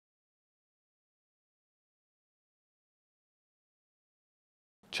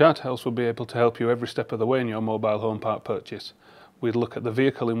Charterhouse will be able to help you every step of the way in your mobile home park purchase. We'd look at the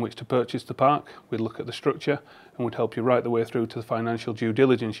vehicle in which to purchase the park, we'd look at the structure, and we'd help you right the way through to the financial due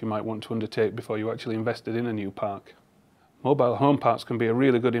diligence you might want to undertake before you actually invested in a new park. Mobile home parks can be a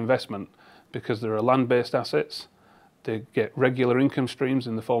really good investment because there are land-based assets, they get regular income streams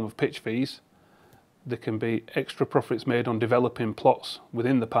in the form of pitch fees, there can be extra profits made on developing plots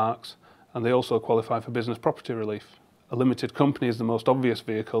within the parks, and they also qualify for business property relief. A limited company is the most obvious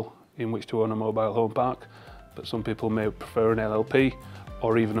vehicle in which to own a mobile home park, but some people may prefer an LLP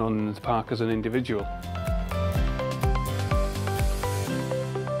or even owning the park as an individual.